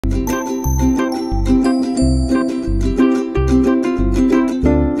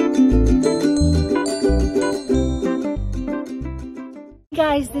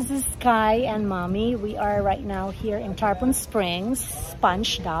guys, this is Sky and Mommy. We are right now here in Tarpon Springs,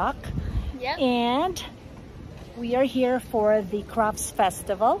 Sponge Dock. Yep. And we are here for the Crafts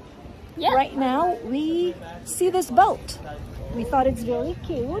Festival. Yep. Right now, we see this boat. We thought it's very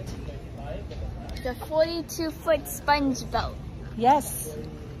cute. The 42-foot sponge boat. Yes.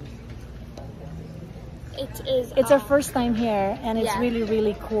 It is. It's our first time here, and it's really,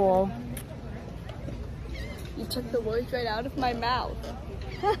 really cool. You took the words right out of my mouth.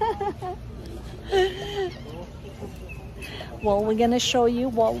 Well, we're gonna show you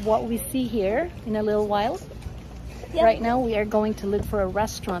what we see here in a little while. Yep. Right now, we are going to look for a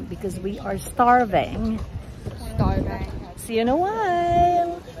restaurant because we are starving. See you in a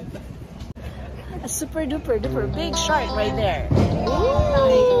while. A super duper big shark right there. Ooh.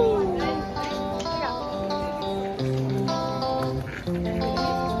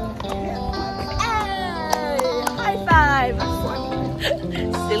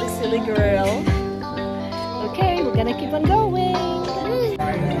 Silly girl. Okay, we're gonna keep on going.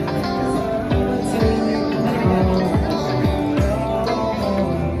 Bye guys.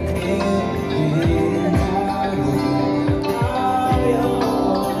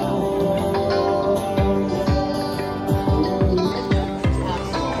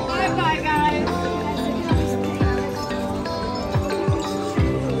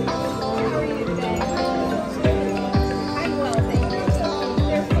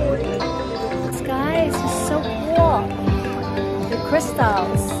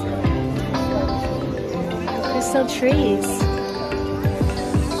 Crystals, crystal trees.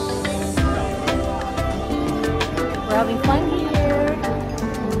 We're having fun here.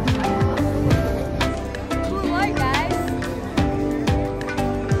 Cool light, guys.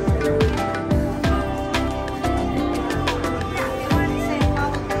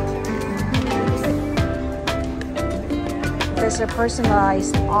 There's a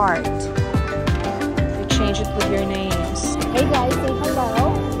personalized art. You change it with your names. Hey guys, say hello.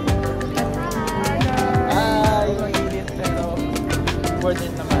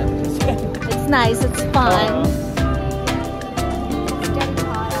 It's nice, it's fun.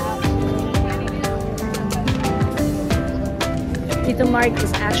 Tito Mark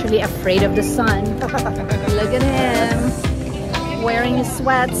is actually afraid of the sun. Look at him, wearing his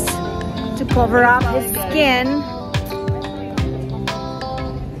sweats to cover up his skin.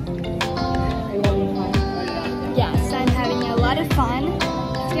 Fun.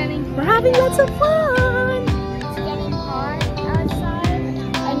 We're having lots of fun. It's getting hot outside.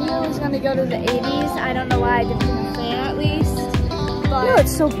 I knew it was going to go to the 80s. I don't know why I didn't put a fan at least. But no,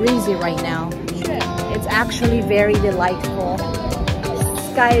 it's so breezy right now. True. It's actually very delightful.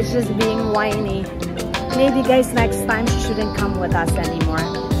 Sky is just being whiny. Maybe guys, next time she shouldn't come with us anymore.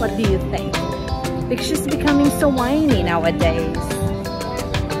 What do you think? Because she's becoming so whiny nowadays.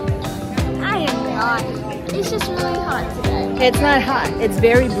 I am not. It's just really hot today. It's not hot. It's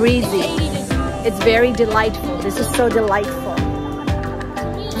very breezy. It's very delightful. This is so delightful.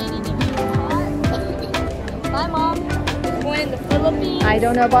 My mom is going in the Philippines. I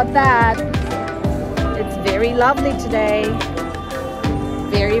don't know about that. It's very lovely today.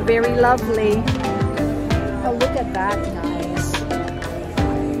 Very, very lovely. Oh, look at that, guys.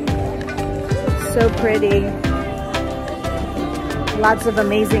 So pretty. Lots of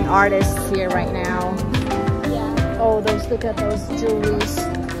amazing artists here right now. Oh, look at those jewelries.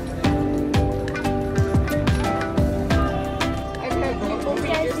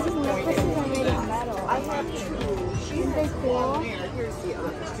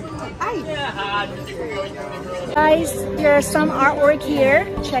 Guys, there are some artwork here.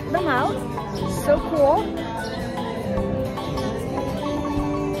 Check them out. So cool.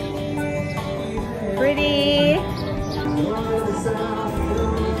 Pretty.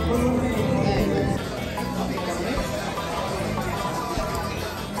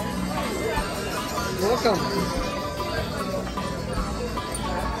 Welcome.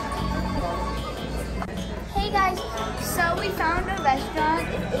 Hey guys, so we found a restaurant.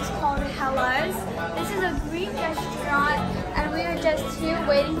 It is called Hellas. This is a Greek restaurant and we are just here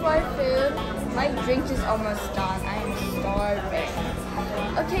waiting for our food. My drink is almost done. I am starving.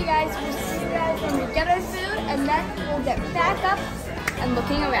 Okay guys, we'll see you guys when we get our food and then we'll get back up and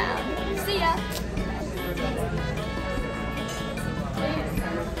looking around. See ya!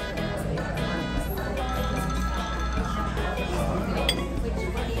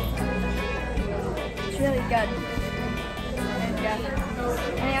 Really good.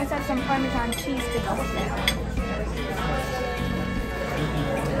 And I also have some Parmesan cheese to go with it.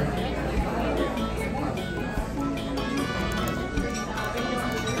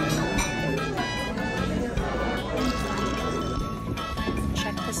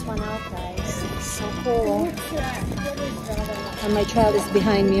 And my child is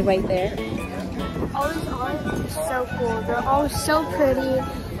behind me right there. All these art is so cool. They're all so pretty.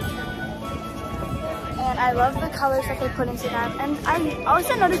 And I love the colors that they put into them. And I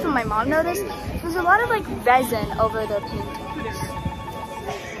also noticed when my mom noticed, there's a lot of like resin over their paintings.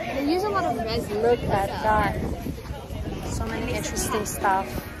 They use a lot of resin. Look at that. So many interesting stuff.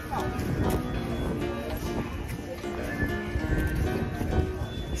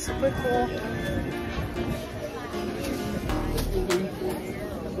 Super cool.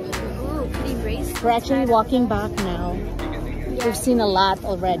 Ooh, pretty bracelets. We're actually walking back now. Yeah. We've seen a lot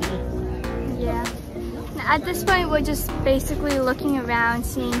already. Yeah. At this point, we're just basically looking around,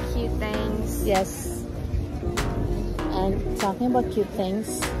 seeing cute things. Yes. And talking about cute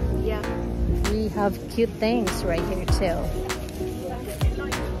things, Yeah. we have cute things right here too. Look at this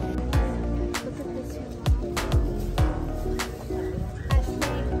one. I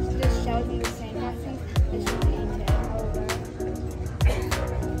think this shows me the same lesson. This is painted over.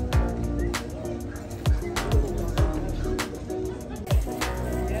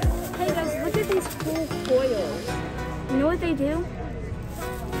 Hey guys, look at these cool foils. You know what they do?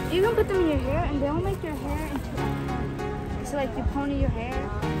 You can put them in your hair and they'll make your hair into a, so like you pony your hair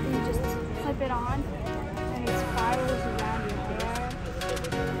and you just clip it on and it spirals around your hair.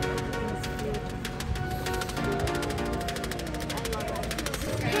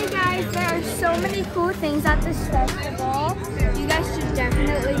 Hey guys, there are so many cool things at this festival. You guys should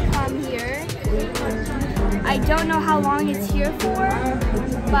definitely come here. I don't know how long it's here for,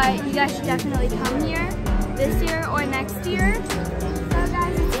 but you guys should definitely come here this year or next year. So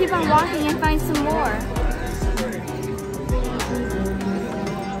guys, let's keep on walking and find some more.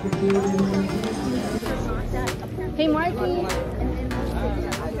 Hey Marky!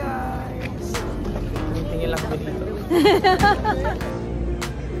 Hey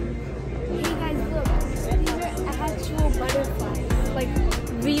guys, look. These are actual butterflies. Like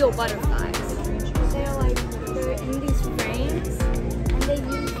real butterflies. They're in these frames and they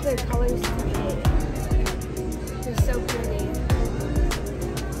use their colors to create it. They're so pretty.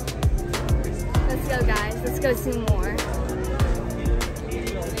 Let's go guys. Let's go see more.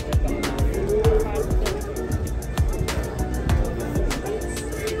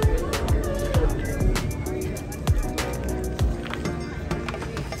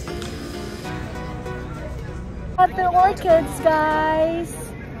 At the orchids, guys.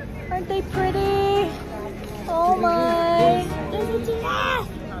 Aren't they pretty? Oh my. There's a giraffe.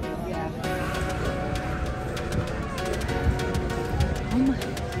 Oh my.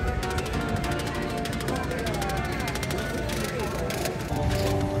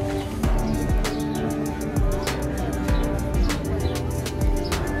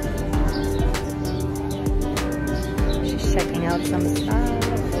 She's checking out some stuff.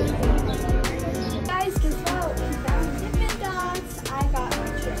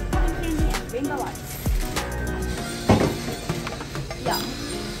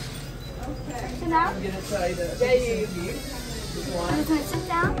 So now, I'm just gonna sit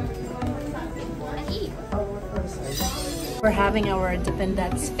down and eat. We're having our Dippin'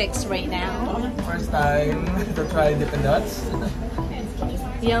 Dots fix right now. First time to try Dippin' Dots.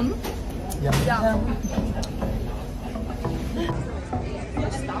 Yum. Yum. Yum.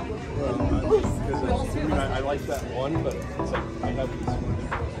 I like that one, but it's like I have these.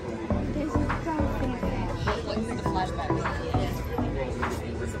 There's a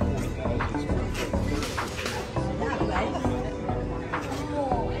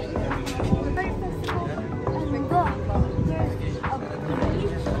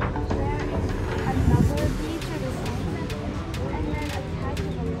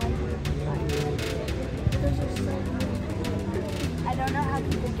I don't know how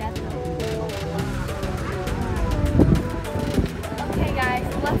people get them. Okay guys,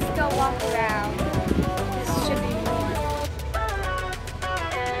 let's go walk around. This should be fun.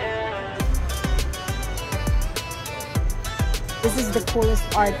 This is the coolest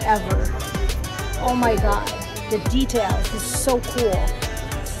art ever. Oh my god. The details is so cool.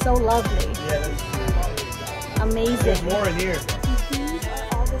 So lovely. Amazing. There's more in here. These are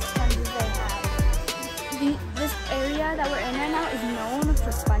all the sponges they have. This area that we're in right now is known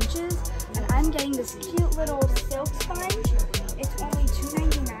for sponges, and I'm getting this cute little silk sponge. It's only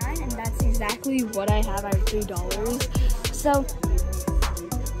 $2.99, and that's exactly what I have at $3. So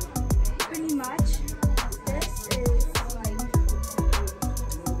pretty much, this is like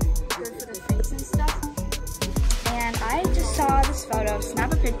good for the face and stuff. And I just saw this photo.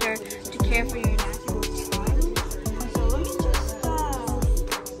 Snap a picture to care for your natural skin. So let me just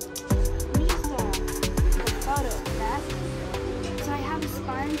take a photo of that. So I have a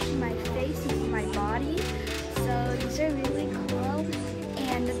sponge in my face and in my body. So these are really cool.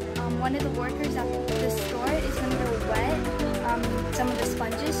 one of the workers at the store is going to wet some of the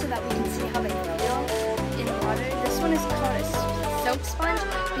sponges so that we can see how they feel in water. This one is called a silk sponge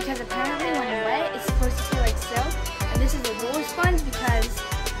because apparently when wet it's supposed to feel like silk, and this is a wool sponge because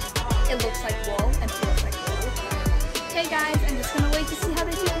it looks like wool and feels like wool. Okay guys, I'm just going to wait to see how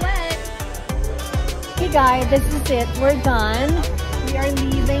they feel wet. Okay guys, this is it. We're done. We are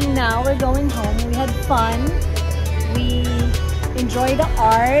leaving now. We're going home. We had fun. We enjoyed the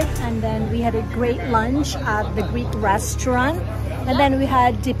art, and then we had a great lunch at the Greek restaurant. And then we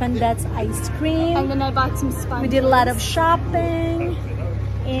had Dippin' Dots ice cream. And then I bought some sponges. We did a lot of shopping,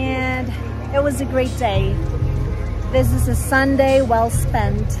 and it was a great day. This is a Sunday well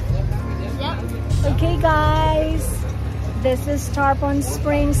spent. Yep. Okay guys, this is Tarpon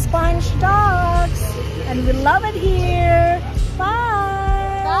Springs Sponge Dogs, and we love it here.